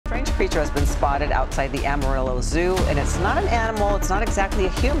creature has been spotted outside the Amarillo Zoo, and it's not an animal, it's not exactly a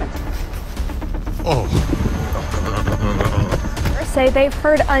human. Oh. Say they've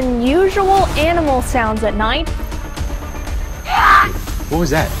heard unusual animal sounds at night. What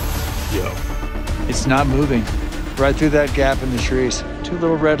was that? Yo. It's not moving. Right through that gap in the trees. Two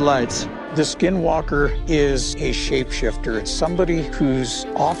little red lights. The skinwalker is a shapeshifter. It's somebody who's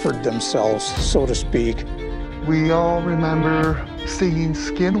offered themselves, so to speak. We all remember seeing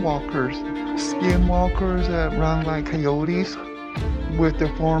skinwalkers. Skinwalkers that run like coyotes with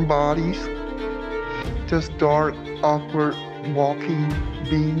deformed bodies. Just dark, awkward walking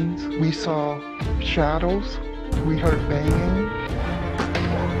beings. We saw shadows. We heard banging.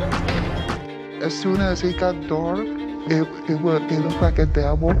 As soon as it got dark, it looked like a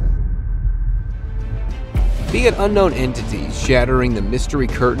devil. Be it unknown entities shattering the mystery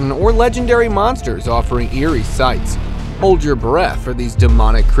curtain or legendary monsters offering eerie sights, hold your breath for these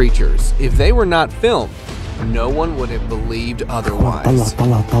demonic creatures. If they were not filmed, no one would have believed otherwise.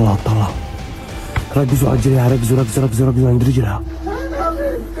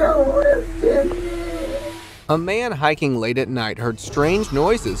 A man hiking late at night heard strange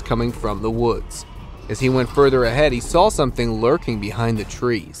noises coming from the woods. As he went further ahead, he saw something lurking behind the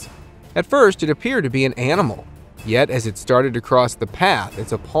trees. At first, it appeared to be an animal. Yet, as it started to cross the path,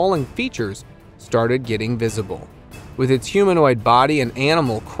 its appalling features started getting visible. With its humanoid body and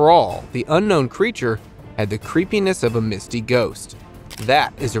animal crawl, the unknown creature had the creepiness of a misty ghost.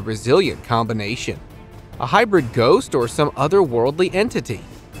 That is a resilient combination. A hybrid ghost or some otherworldly entity?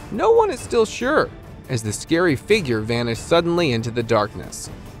 No one is still sure, as the scary figure vanished suddenly into the darkness,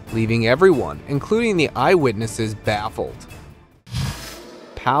 leaving everyone, including the eyewitnesses, baffled.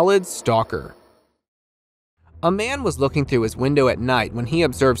 Pallid Stalker. A man was looking through his window at night when he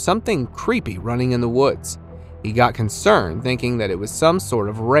observed something creepy running in the woods. He got concerned, thinking that it was some sort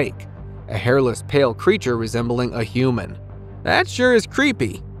of rake, a hairless pale creature resembling a human. That sure is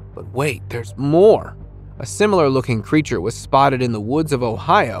creepy, but wait, there's more. A similar looking creature was spotted in the woods of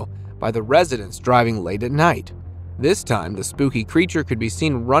Ohio by the residents driving late at night. This time, the spooky creature could be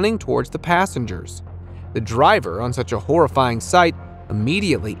seen running towards the passengers. The driver, on such a horrifying sight,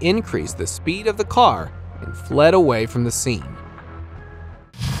 immediately increased the speed of the car and fled away from the scene.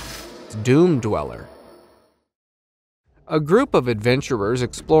 Doom Dweller. A group of adventurers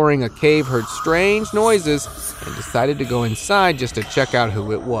exploring a cave heard strange noises and decided to go inside just to check out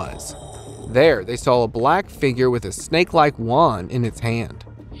who it was. There, they saw a black figure with a snake-like wand in its hand.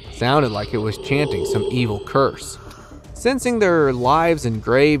 Sounded like it was chanting some evil curse. Sensing their lives in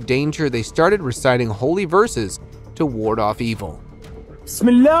grave danger, they started reciting holy verses to ward off evil.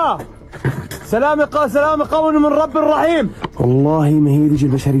 Bismillah.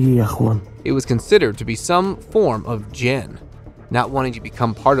 It was considered to be some form of jinn. Not wanting to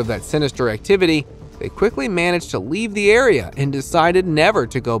become part of that sinister activity, they quickly managed to leave the area and decided never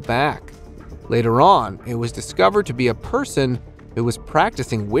to go back. Later on, it was discovered to be a person who was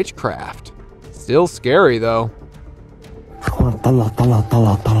practicing witchcraft. Still scary though.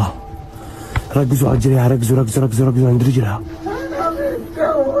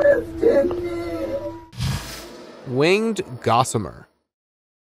 Winged Gossamer.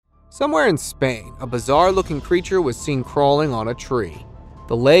 Somewhere in Spain, a bizarre-looking creature was seen crawling on a tree.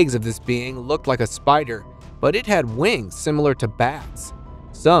 The legs of this being looked like a spider, but it had wings similar to bats.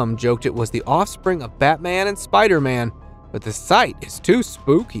 Some joked it was the offspring of Batman and Spider-Man, but the sight is too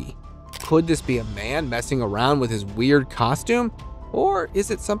spooky. Could this be a man messing around with his weird costume? Or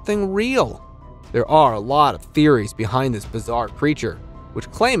is it something real? There are a lot of theories behind this bizarre creature, which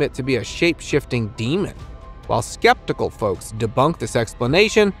claim it to be a shape-shifting demon. While skeptical folks debunk this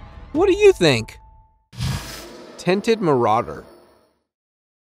explanation, what do you think? Tinted Marauder.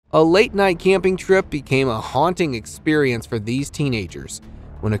 A late-night camping trip became a haunting experience for these teenagers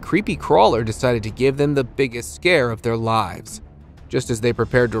when a creepy crawler decided to give them the biggest scare of their lives. Just as they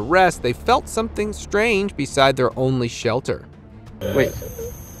prepared to rest, they felt something strange beside their only shelter. Wait.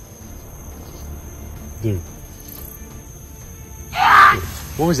 Dude.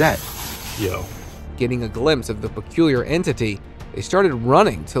 What was that? Yo. Getting a glimpse of the peculiar entity, they started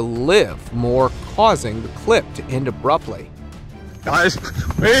running to live more, causing the clip to end abruptly. Guys,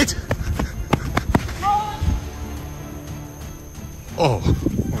 wait! Oh.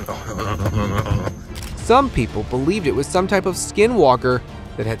 Some people believed it was some type of skinwalker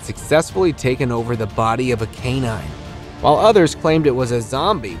that had successfully taken over the body of a canine, while others claimed it was a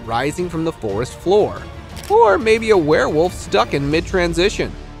zombie rising from the forest floor, or maybe a werewolf stuck in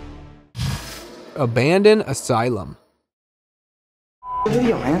mid-transition. Abandoned Asylum.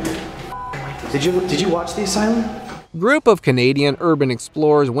 Video, man. Did you watch The Asylum? A group of Canadian urban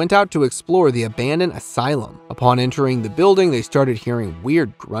explorers went out to explore the abandoned asylum. Upon entering the building, they started hearing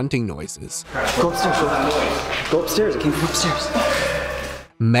weird grunting noises. Go upstairs. Go upstairs. It came from upstairs.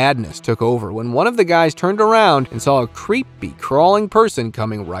 Madness took over when one of the guys turned around and saw a creepy, crawling person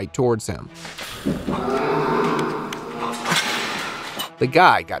coming right towards him. The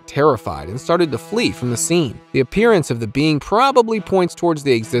guy got terrified and started to flee from the scene. The appearance of the being probably points towards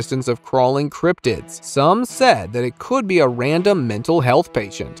the existence of crawling cryptids. Some said that it could be a random mental health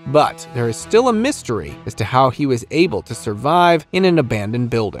patient, but there is still a mystery as to how he was able to survive in an abandoned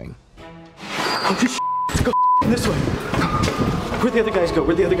building. Let's go this way. Where'd the other guys go?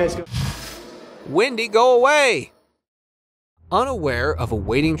 Where'd the other guys go? Wendy, go away! Unaware of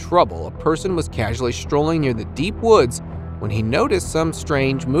awaiting trouble, a person was casually strolling near the deep woods when he noticed some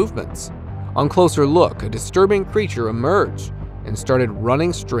strange movements. On closer look, a disturbing creature emerged and started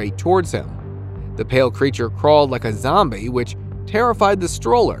running straight towards him. The pale creature crawled like a zombie, which terrified the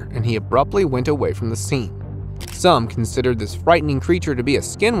stroller, and he abruptly went away from the scene. Some considered this frightening creature to be a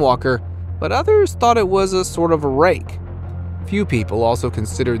skinwalker, but others thought it was a sort of a rake. Few people also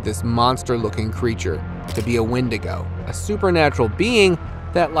considered this monster-looking creature to be a Wendigo, a supernatural being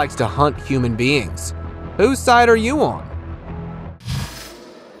that likes to hunt human beings. Whose side are you on?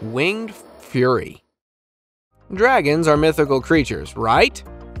 Winged Fury. Dragons are mythical creatures, right?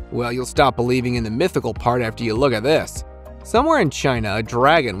 Well, you'll stop believing in the mythical part after you look at this. Somewhere in China, a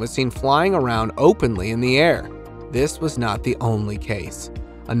dragon was seen flying around openly in the air. This was not the only case.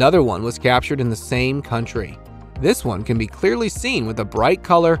 Another one was captured in the same country. This one can be clearly seen with a bright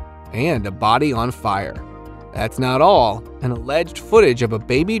color and a body on fire. That's not all. An alleged footage of a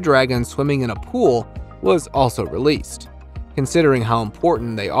baby dragon swimming in a pool was also released. Considering how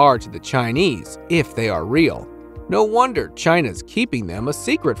important they are to the Chinese, if they are real, no wonder China's keeping them a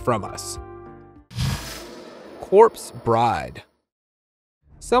secret from us. Corpse Bride.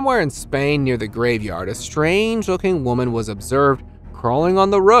 Somewhere in Spain near the graveyard, a strange-looking woman was observed crawling on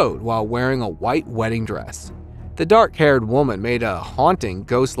the road while wearing a white wedding dress. The dark-haired woman made a haunting,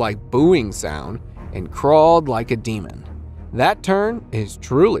 ghost-like booing sound and crawled like a demon. That turn is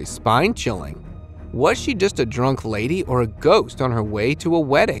truly spine-chilling. Was she just a drunk lady or a ghost on her way to a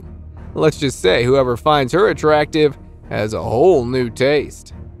wedding? Let's just say whoever finds her attractive has a whole new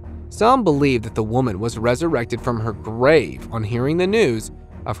taste. Some believe that the woman was resurrected from her grave on hearing the news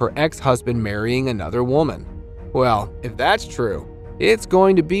of her ex-husband marrying another woman. Well, if that's true, it's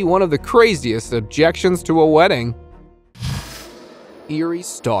going to be one of the craziest objections to a wedding. Eerie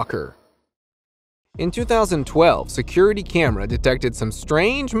Stalker. In 2012, security camera detected some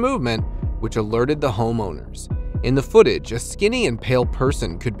strange movement which alerted the homeowners. In the footage, a skinny and pale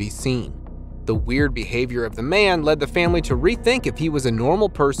person could be seen. The weird behavior of the man led the family to rethink if he was a normal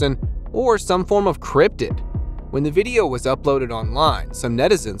person or some form of cryptid. When the video was uploaded online, some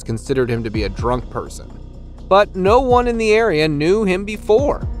netizens considered him to be a drunk person. But no one in the area knew him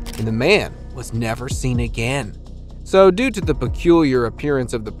before, and the man was never seen again. So due to the peculiar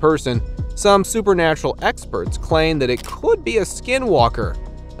appearance of the person, some supernatural experts claim that it could be a skinwalker,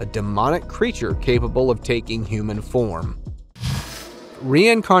 a demonic creature capable of taking human form.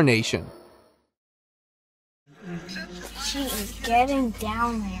 Reincarnation. She is getting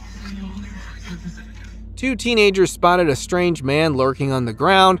down there. Two teenagers spotted a strange man lurking on the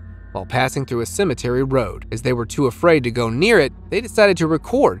ground while passing through a cemetery road. As they were too afraid to go near it, they decided to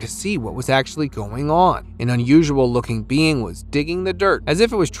record to see what was actually going on. An unusual-looking being was digging the dirt as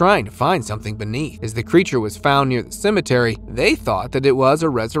if it was trying to find something beneath. As the creature was found near the cemetery, they thought that it was a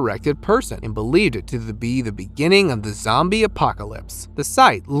resurrected person and believed it to be the beginning of the zombie apocalypse. The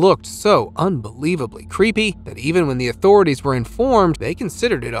sight looked so unbelievably creepy that even when the authorities were informed, they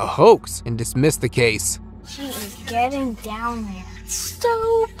considered it a hoax and dismissed the case. She is getting down there.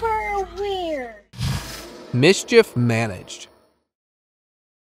 Super weird. Mischief managed.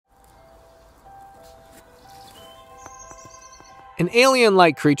 An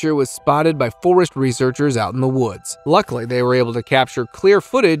alien-like creature was spotted by forest researchers out in the woods. Luckily, they were able to capture clear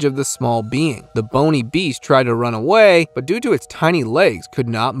footage of the small being. The bony beast tried to run away, but due to its tiny legs, could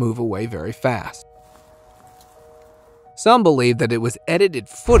not move away very fast. Some believe that it was edited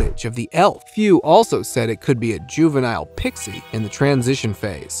footage of the elf. Few also said it could be a juvenile pixie in the transition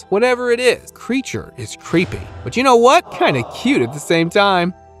phase. Whatever it is, creature is creepy. But you know what? Kinda cute at the same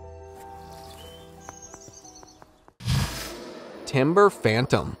time. Timber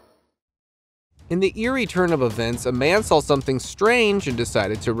Phantom. In the eerie turn of events, a man saw something strange and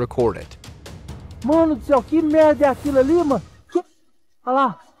decided to record it. Mano do céu, que merda é aquilo ali, mano? Olha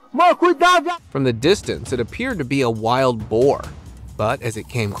lá. Mano, cuidado! From the distance, it appeared to be a wild boar. But as it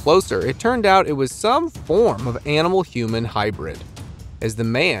came closer, it turned out it was some form of animal-human hybrid, as the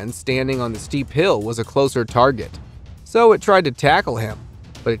man standing on the steep hill was a closer target. So it tried to tackle him,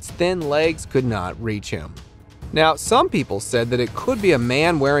 but its thin legs could not reach him. Now, some people said that it could be a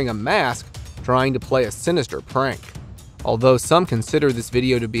man wearing a mask trying to play a sinister prank. Although some consider this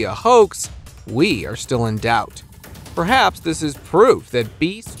video to be a hoax, we are still in doubt. Perhaps this is proof that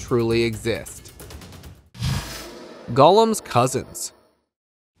beasts truly exist. Gollum's cousins.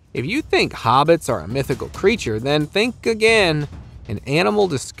 If you think hobbits are a mythical creature, then think again. An Animal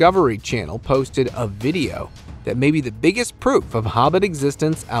Discovery Channel posted a video that may be the biggest proof of hobbit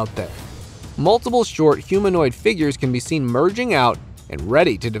existence out there. Multiple short humanoid figures can be seen merging out and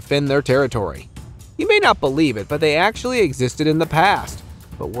ready to defend their territory. You may not believe it, but they actually existed in the past,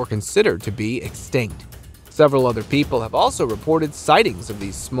 but were considered to be extinct. Several other people have also reported sightings of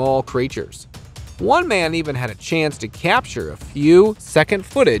these small creatures. One man even had a chance to capture a few second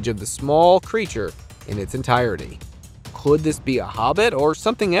footage of the small creature in its entirety. Could this be a hobbit or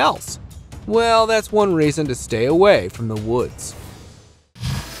something else? Well, that's one reason to stay away from the woods.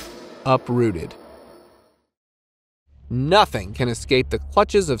 Uprooted. Nothing can escape the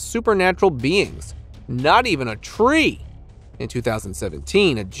clutches of supernatural beings, not even a tree. In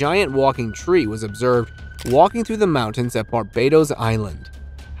 2017, a giant walking tree was observed walking through the mountains at Barbados Island.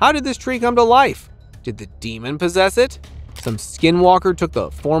 How did this tree come to life? Did the demon possess it? Some skinwalker took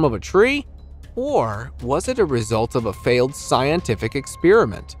the form of a tree? Or was it a result of a failed scientific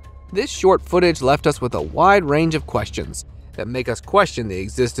experiment? This short footage left us with a wide range of questions that make us question the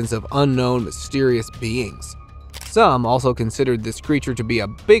existence of unknown mysterious beings. Some also considered this creature to be a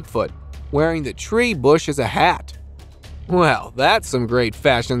Bigfoot wearing the tree bush as a hat. Well, that's some great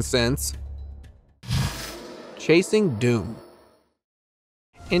fashion sense. Chasing Doom.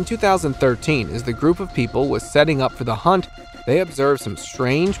 In 2013, as the group of people was setting up for the hunt, they observed some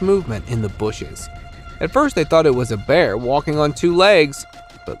strange movement in the bushes. At first, they thought it was a bear walking on two legs,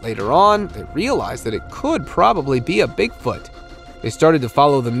 but later on, they realized that it could probably be a Bigfoot. They started to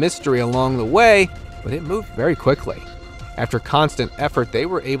follow the mystery along the way, but it moved very quickly. After constant effort, they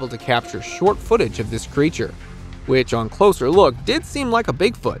were able to capture short footage of this creature, which on closer look did seem like a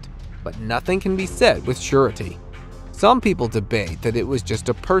Bigfoot, but nothing can be said with surety. Some people debate that it was just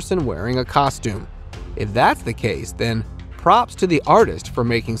a person wearing a costume. If that's the case, then props to the artist for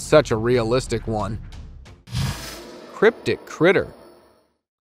making such a realistic one. Cryptic critter.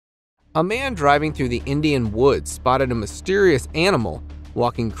 A man driving through the Indian woods spotted a mysterious animal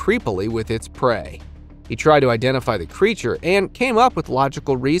walking creepily with its prey. He tried to identify the creature and came up with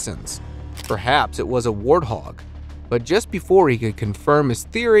logical reasons. Perhaps it was a warthog, but just before he could confirm his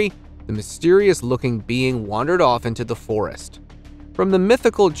theory, the mysterious-looking being wandered off into the forest. From the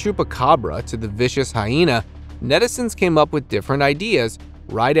mythical chupacabra to the vicious hyena, netizens came up with different ideas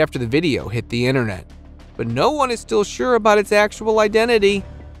right after the video hit the internet. But no one is still sure about its actual identity.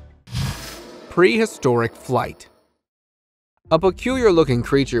 Prehistoric flight. A peculiar-looking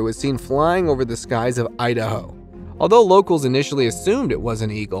creature was seen flying over the skies of Idaho. Although locals initially assumed it was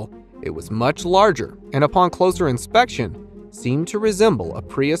an eagle, it was much larger and upon closer inspection, seemed to resemble a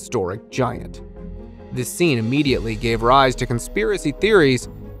prehistoric giant. This scene immediately gave rise to conspiracy theories,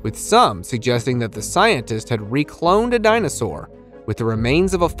 with some suggesting that the scientist had recloned a dinosaur with the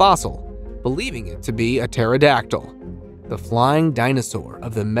remains of a fossil, believing it to be a pterodactyl, the flying dinosaur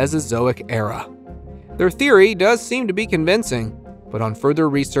of the Mesozoic era. Their theory does seem to be convincing, but on further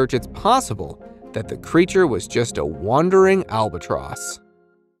research it's possible that the creature was just a wandering albatross.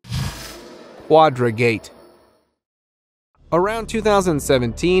 Quadragate. Around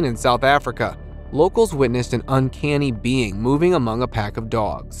 2017 in South Africa, locals witnessed an uncanny being moving among a pack of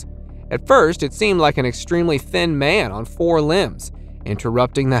dogs. At first, it seemed like an extremely thin man on four limbs,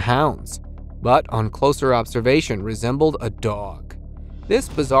 interrupting the hounds, but on closer observation resembled a dog. This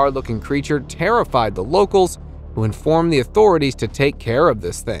bizarre-looking creature terrified the locals, who informed the authorities to take care of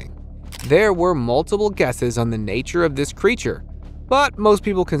this thing. There were multiple guesses on the nature of this creature, but most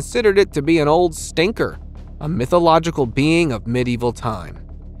people considered it to be an old stinker, a mythological being of medieval time.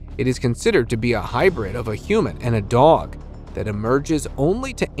 It is considered to be a hybrid of a human and a dog that emerges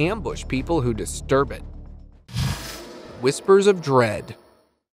only to ambush people who disturb it. Whispers of dread.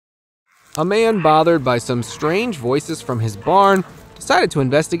 A man bothered by some strange voices from his barn decided to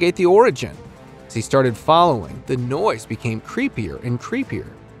investigate the origin. As he started following, the noise became creepier and creepier.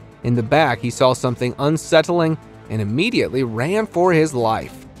 In the back, he saw something unsettling and immediately ran for his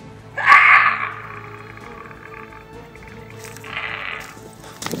life.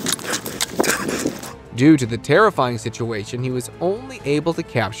 Due to the terrifying situation, he was only able to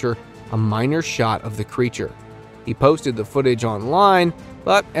capture a minor shot of the creature. He posted the footage online,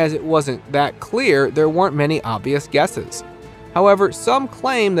 but as it wasn't that clear, there weren't many obvious guesses. However, some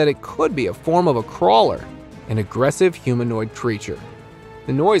claim that it could be a form of a crawler, an aggressive humanoid creature.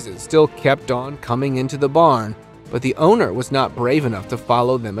 The noises still kept on coming into the barn, but the owner was not brave enough to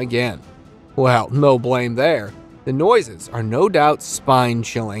follow them again. Well, no blame there. The noises are no doubt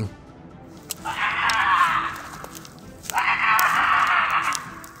spine-chilling.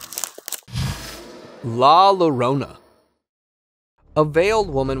 La Llorona. A veiled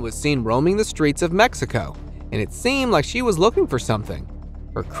woman was seen roaming the streets of Mexico, and it seemed like she was looking for something.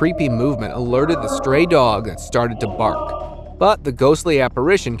 Her creepy movement alerted the stray dog that started to bark, but the ghostly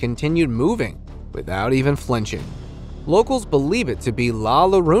apparition continued moving without even flinching. Locals believe it to be La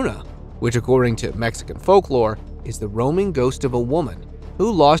Llorona, which according to Mexican folklore is the roaming ghost of a woman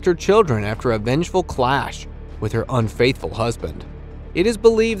who lost her children after a vengeful clash with her unfaithful husband. It is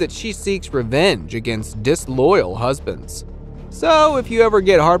believed that she seeks revenge against disloyal husbands. So if you ever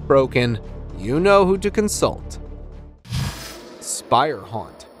get heartbroken, you know who to consult. Spire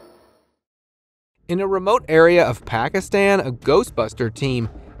haunt. In a remote area of Pakistan, a Ghostbuster team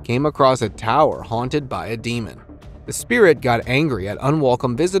came across a tower haunted by a demon. The spirit got angry at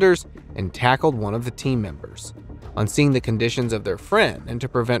unwelcome visitors and tackled one of the team members. On seeing the conditions of their friend and to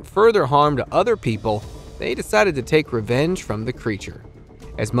prevent further harm to other people, they decided to take revenge from the creature,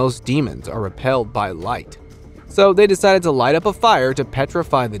 as most demons are repelled by light. So they decided to light up a fire to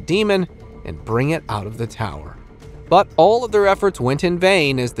petrify the demon and bring it out of the tower. But all of their efforts went in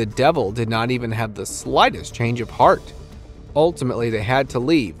vain, as the devil did not even have the slightest change of heart. Ultimately, they had to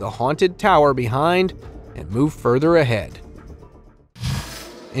leave the haunted tower behind and move further ahead.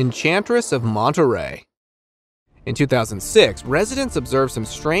 Enchantress of Monterey. In 2006, residents observed some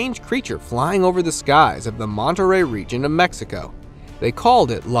strange creature flying over the skies of the Monterey region of Mexico. They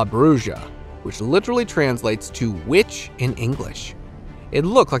called it La Bruja, which literally translates to witch in English. It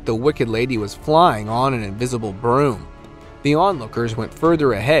looked like the wicked lady was flying on an invisible broom. The onlookers went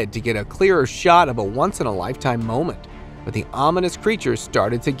further ahead to get a clearer shot of a once-in-a-lifetime moment, but the ominous creature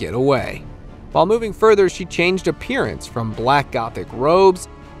started to get away. While moving further, she changed appearance from black gothic robes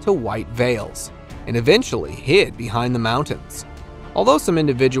to white veils, and eventually hid behind the mountains. Although some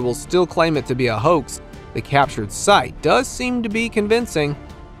individuals still claim it to be a hoax, the captured sight does seem to be convincing.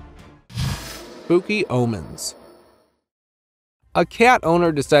 Spooky omens. A cat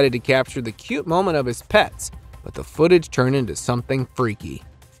owner decided to capture the cute moment of his pets, but the footage turned into something freaky.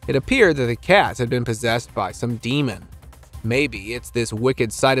 It appeared that the cats had been possessed by some demon. Maybe it's this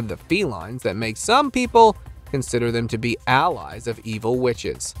wicked side of the felines that makes some people consider them to be allies of evil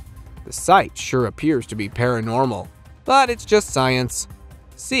witches. The sight sure appears to be paranormal, but it's just science.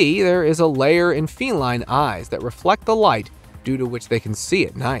 See, there is a layer in feline eyes that reflect the light due to which they can see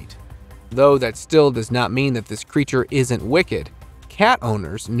at night. Though that still does not mean that this creature isn't wicked. Cat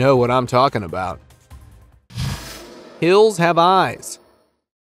owners know what I'm talking about. Hills have eyes.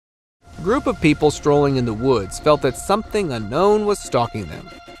 A group of people strolling in the woods felt that something unknown was stalking them,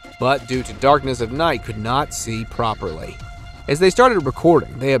 but due to darkness of night could not see properly. As they started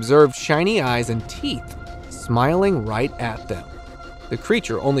recording, they observed shiny eyes and teeth smiling right at them. The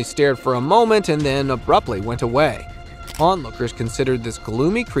creature only stared for a moment and then abruptly went away. Onlookers considered this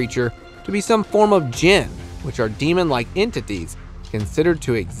gloomy creature to be some form of jinn, which are demon-like entities considered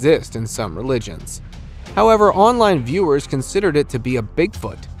to exist in some religions. However, online viewers considered it to be a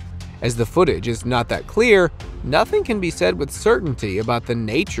Bigfoot. As the footage is not that clear, nothing can be said with certainty about the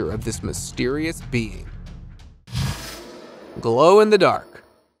nature of this mysterious being. Glow in the dark.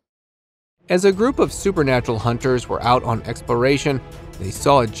 As a group of supernatural hunters were out on exploration, they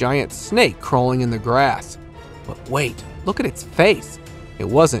saw a giant snake crawling in the grass. But wait, look at its face. It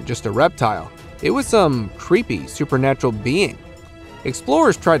wasn't just a reptile, it was some creepy supernatural being.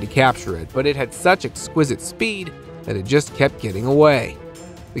 Explorers tried to capture it, but it had such exquisite speed that it just kept getting away.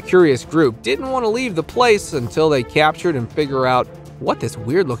 The curious group didn't want to leave the place until they captured and figured out what this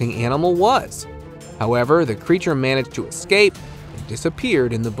weird-looking animal was. However, the creature managed to escape and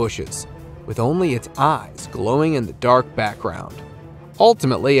disappeared in the bushes, with only its eyes glowing in the dark background.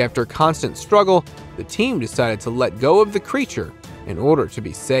 Ultimately, after constant struggle, the team decided to let go of the creature in order to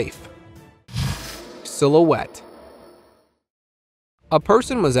be safe. Silhouette. A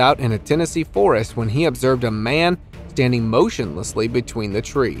person was out in a Tennessee forest when he observed a man standing motionlessly between the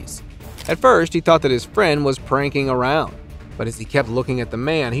trees. At first, he thought that his friend was pranking around, but as he kept looking at the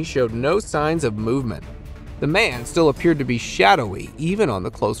man, he showed no signs of movement. The man still appeared to be shadowy, even on the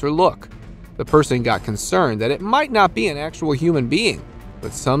closer look. The person got concerned that it might not be an actual human being,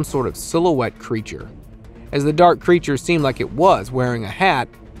 but some sort of silhouette creature. As the dark creature seemed like it was wearing a hat,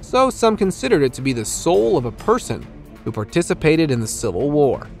 so some considered it to be the soul of a person who participated in the Civil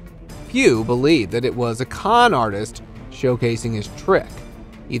War. Few believed that it was a con artist showcasing his trick.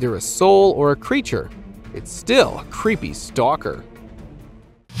 Either a soul or a creature, it's still a creepy stalker.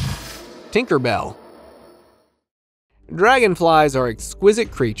 Tinkerbell. Dragonflies are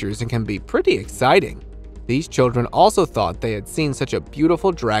exquisite creatures and can be pretty exciting. These children also thought they had seen such a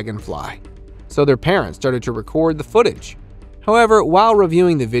beautiful dragonfly, so their parents started to record the footage. However, while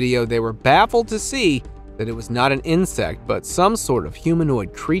reviewing the video, they were baffled to see that it was not an insect but some sort of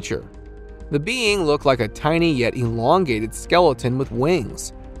humanoid creature. The being looked like a tiny yet elongated skeleton with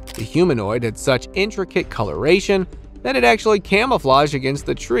wings. The humanoid had such intricate coloration that it actually camouflaged against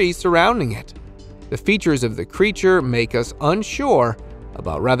the trees surrounding it. The features of the creature make us unsure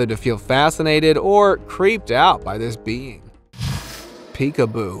about whether to feel fascinated or creeped out by this being.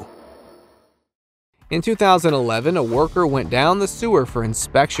 Peekaboo. In 2011, a worker went down the sewer for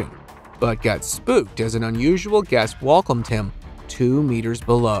inspection, but got spooked as an unusual guest welcomed him 2 meters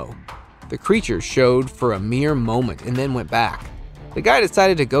below. The creature showed for a mere moment and then went back. The guy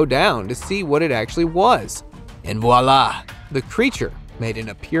decided to go down to see what it actually was. And voila! The creature made an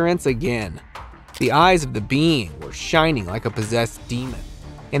appearance again. The eyes of the being were shining like a possessed demon,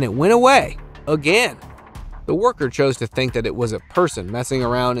 and it went away again. The worker chose to think that it was a person messing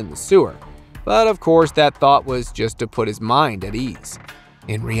around in the sewer, but of course that thought was just to put his mind at ease.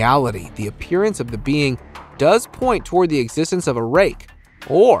 In reality, the appearance of the being does point toward the existence of a rake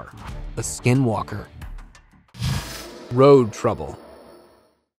or a skinwalker. Road trouble.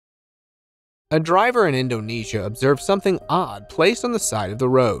 A driver in Indonesia observed something odd placed on the side of the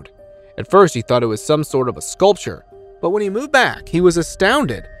road. At first he thought it was some sort of a sculpture, but when he moved back, he was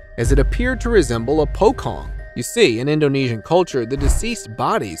astounded as it appeared to resemble a pokong. You see, in Indonesian culture, the deceased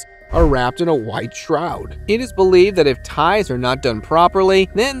bodies are wrapped in a white shroud. It is believed that if ties are not done properly,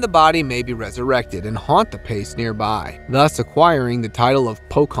 then the body may be resurrected and haunt the place nearby, thus acquiring the title of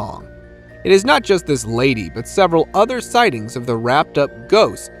pokong. It is not just this lady, but several other sightings of the wrapped-up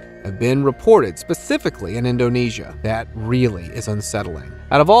ghosts have been reported specifically in Indonesia. That really is unsettling.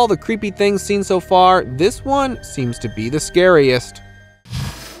 Out of all the creepy things seen so far, this one seems to be the scariest.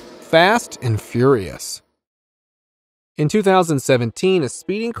 Fast and Furious. In 2017, a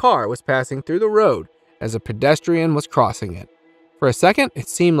speeding car was passing through the road as a pedestrian was crossing it. For a second, it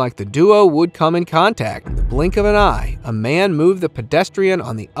seemed like the duo would come in contact. In the blink of an eye, a man moved the pedestrian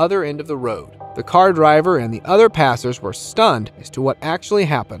on the other end of the road. The car driver and the other passers were stunned as to what actually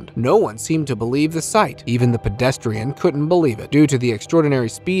happened. No one seemed to believe the sight. Even the pedestrian couldn't believe it. Due to the extraordinary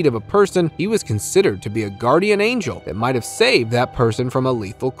speed of a person, he was considered to be a guardian angel that might have saved that person from a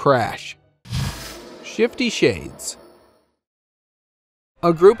lethal crash. Shifty Shades.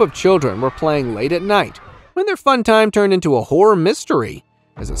 A group of children were playing late at night when their fun time turned into a horror mystery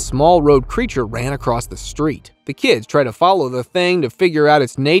as a small road creature ran across the street. The kids tried to follow the thing to figure out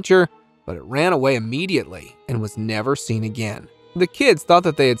its nature, but it ran away immediately and was never seen again. The kids thought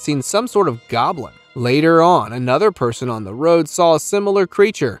that they had seen some sort of goblin. Later on, another person on the road saw a similar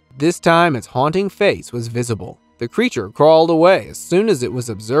creature. This time, its haunting face was visible. The creature crawled away as soon as it was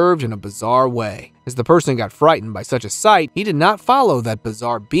observed in a bizarre way. As the person got frightened by such a sight, he did not follow that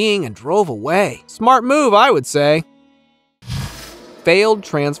bizarre being and drove away. Smart move, I would say. Failed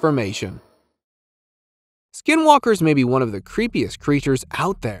transformation. Skinwalkers may be one of the creepiest creatures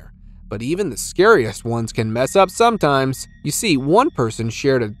out there, but even the scariest ones can mess up sometimes. You see, one person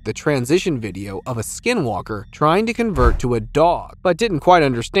shared the transition video of a skinwalker trying to convert to a dog, but didn't quite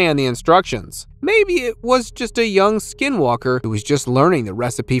understand the instructions. Maybe it was just a young skinwalker who was just learning the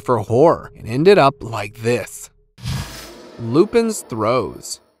recipe for horror and ended up like this. Lupin's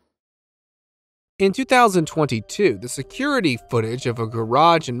Throws. In 2022, the security footage of a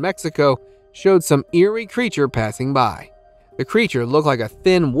garage in Mexico showed some eerie creature passing by. The creature looked like a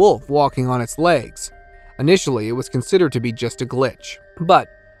thin wolf walking on its legs. Initially, it was considered to be just a glitch. But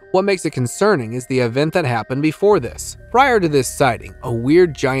what makes it concerning is the event that happened before this. Prior to this sighting, a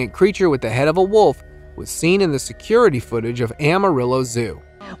weird giant creature with the head of a wolf was seen in the security footage of Amarillo Zoo.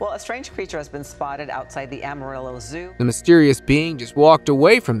 Well, a strange creature has been spotted outside the Amarillo Zoo. The mysterious being just walked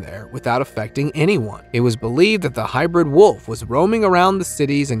away from there without affecting anyone. It was believed that the hybrid wolf was roaming around the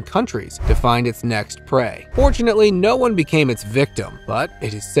cities and countries to find its next prey. Fortunately, no one became its victim, but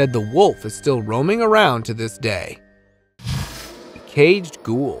it is said the wolf is still roaming around to this day. Caged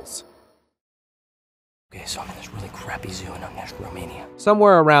ghouls. Okay, so I'm in this really crappy zoo in Romania.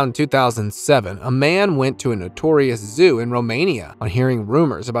 Somewhere around 2007, a man went to a notorious zoo in Romania on hearing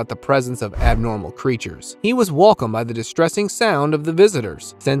rumors about the presence of abnormal creatures. He was welcomed by the distressing sound of the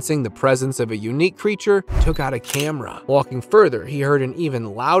visitors. Sensing the presence of a unique creature, he took out a camera. Walking further, he heard an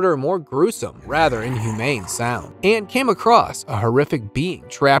even louder, more gruesome, rather inhumane sound, and came across a horrific being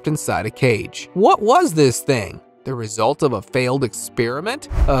trapped inside a cage. What was this thing? The result of a failed experiment?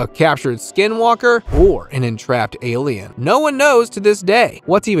 A captured skinwalker? Or an entrapped alien? No one knows to this day.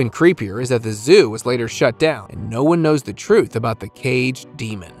 What's even creepier is that the zoo was later shut down, and no one knows the truth about the caged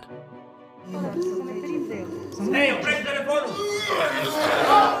demon.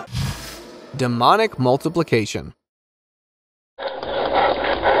 Demonic multiplication.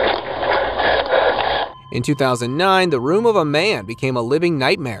 In 2009, the room of a man became a living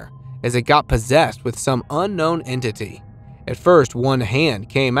nightmare as it got possessed with some unknown entity. At first, one hand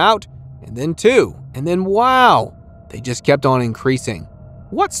came out, and then two, and then wow, they just kept on increasing.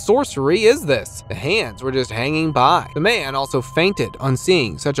 What sorcery is this? The hands were just hanging by. The man also fainted on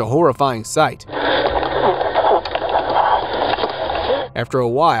seeing such a horrifying sight. After a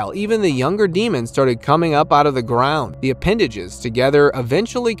while, even the younger demons started coming up out of the ground. The appendages together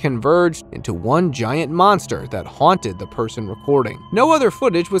eventually converged into one giant monster that haunted the person recording. No other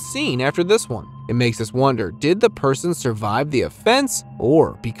footage was seen after this one. It makes us wonder, did the person survive the offense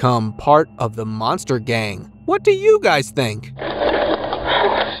or become part of the monster gang? What do you guys think?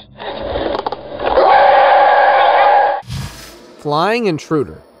 Flying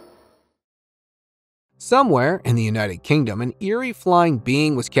intruder. Somewhere in the United Kingdom, an eerie flying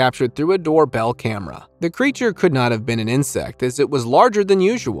being was captured through a doorbell camera. The creature could not have been an insect, as it was larger than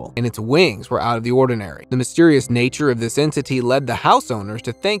usual, and its wings were out of the ordinary. The mysterious nature of this entity led the house owners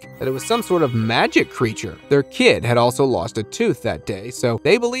to think that it was some sort of magic creature. Their kid had also lost a tooth that day, so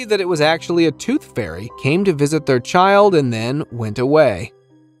they believed that it was actually a tooth fairy, came to visit their child, and then went away.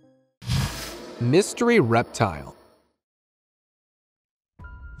 Mystery reptile.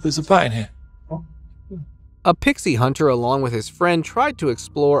 There's a bat in here. A pixie hunter along with his friend tried to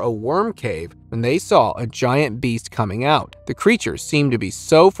explore a worm cave when they saw a giant beast coming out. The creature seemed to be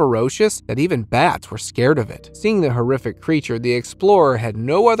so ferocious that even bats were scared of it. Seeing the horrific creature, the explorer had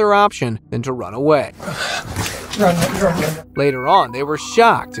no other option than to run away. Later on, they were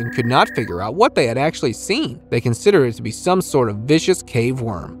shocked and could not figure out what they had actually seen. They considered it to be some sort of vicious cave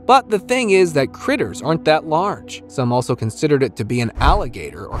worm. But the thing is that critters aren't that large. Some also considered it to be an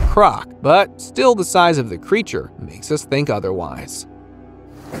alligator or croc, but still the size of the creature makes us think otherwise.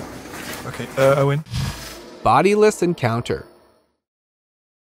 Okay, Owen. Bodiless encounter.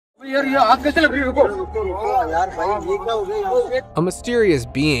 A mysterious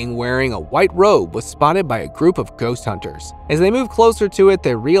being wearing a white robe was spotted by a group of ghost hunters. As they moved closer to it,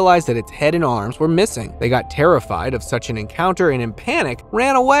 they realized that its head and arms were missing. They got terrified of such an encounter and in panic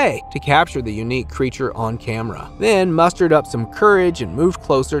ran away to capture the unique creature on camera. Then mustered up some courage and moved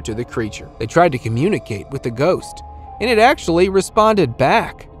closer to the creature. They tried to communicate with the ghost, and it actually responded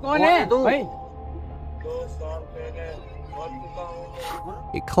back.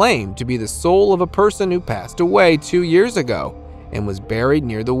 It claimed to be the soul of a person who passed away 2 years ago and was buried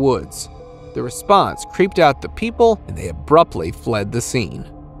near the woods. The response creeped out the people, and they abruptly fled the scene.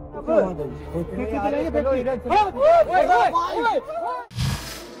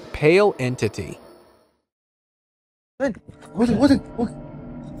 Pale entity.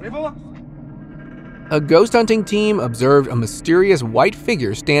 A ghost hunting team observed a mysterious white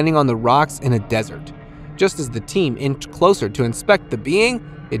figure standing on the rocks in a desert. Just as the team inched closer to inspect the being,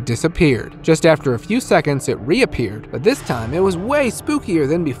 it disappeared. Just after a few seconds, it reappeared, but this time it was way spookier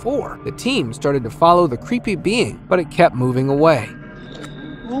than before. The team started to follow the creepy being, but it kept moving away.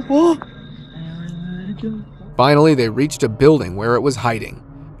 Finally, they reached a building where it was hiding,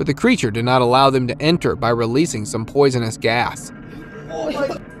 but the creature did not allow them to enter by releasing some poisonous gas.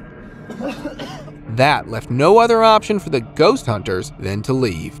 That left no other option for the ghost hunters than to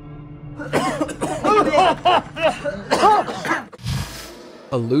leave.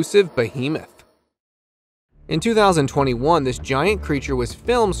 Elusive behemoth. In 2021, this giant creature was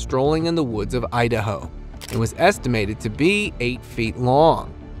filmed strolling in the woods of Idaho. It was estimated to be 8 feet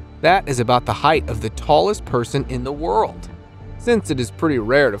long. That is about the height of the tallest person in the world, since it is pretty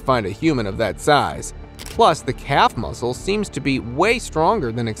rare to find a human of that size. Plus, the calf muscle seems to be way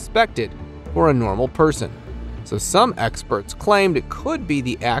stronger than expected for a normal person. So some experts claimed it could be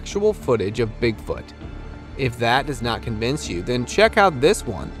the actual footage of Bigfoot. If that does not convince you, then check out this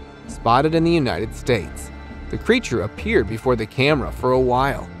one, spotted in the United States. The creature appeared before the camera for a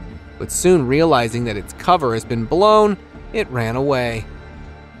while, but soon realizing that its cover has been blown, it ran away.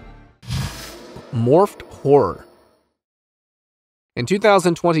 morphed horror. In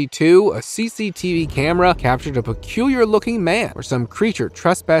 2022, a CCTV camera captured a peculiar-looking man or some creature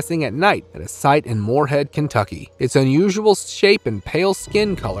trespassing at night at a site in Moorhead, Kentucky. Its unusual shape and pale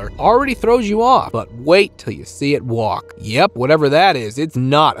skin color already throws you off, but wait till you see it walk. Yep, whatever that is, it's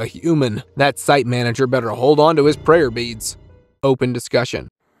not a human. That site manager better hold on to his prayer beads. Open discussion.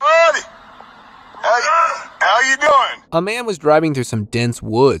 Buddy, how you doing? A man was driving through some dense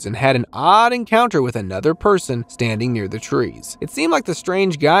woods and had an odd encounter with another person standing near the trees. It seemed like the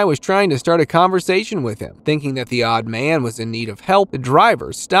strange guy was trying to start a conversation with him. Thinking that the odd man was in need of help, the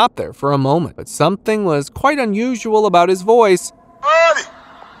driver stopped there for a moment, but something was quite unusual about his voice. Buddy,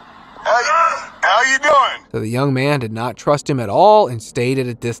 how you doing? So the young man did not trust him at all and stayed at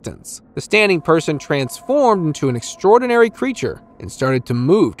a distance. The standing person transformed into an extraordinary creature and started to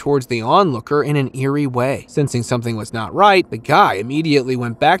move towards the onlooker in an eerie way. Sensing something was not right, the guy immediately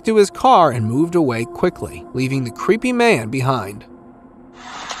went back to his car and moved away quickly, leaving the creepy man behind.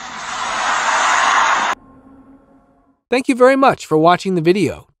 Thank you very much for watching the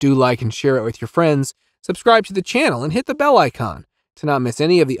video. Do like and share it with your friends, subscribe to the channel, and hit the bell icon to not miss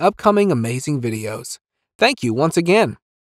any of the upcoming amazing videos. Thank you once again.